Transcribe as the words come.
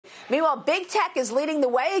Meanwhile, big tech is leading the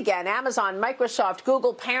way again. Amazon, Microsoft,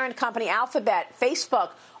 Google, parent company Alphabet,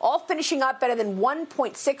 Facebook, all finishing up better than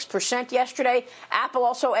 1.6% yesterday. Apple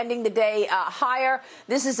also ending the day higher.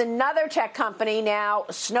 This is another tech company now.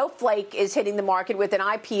 Snowflake is hitting the market with an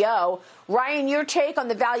IPO. Ryan, your take on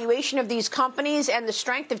the valuation of these companies and the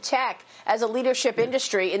strength of tech as a leadership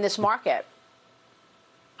industry in this market?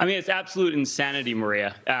 I mean, it's absolute insanity,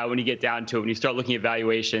 Maria, when you get down to it. When you start looking at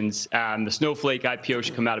valuations, the Snowflake IPO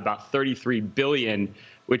should come out about $33 billion,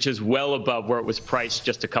 which is well above where it was priced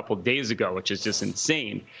just a couple of days ago, which is just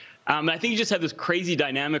insane. I think you just have this crazy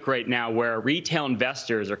dynamic right now where retail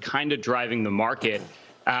investors are kind of driving the market.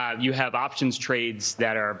 You have options trades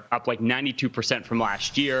that are up like 92% from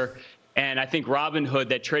last year. And I think Robinhood,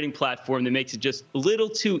 that trading platform that makes it just a little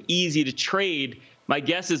too easy to trade, my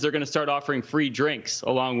guess is they're going to start offering free drinks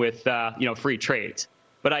along with, free trades.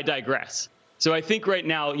 But I digress. So I think right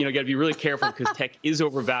now, you got to be really careful because tech is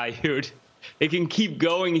overvalued. It can keep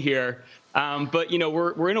going here. But,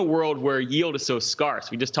 we're in a world where yield is so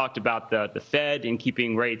scarce. We just talked about the Fed and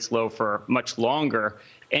keeping rates low for much longer.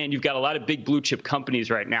 And you've got a lot of big blue chip companies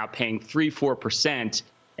right now paying 3-4%.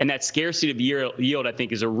 And that scarcity of yield, I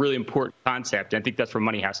think, is a really important concept. And I think that's where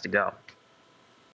money has to go.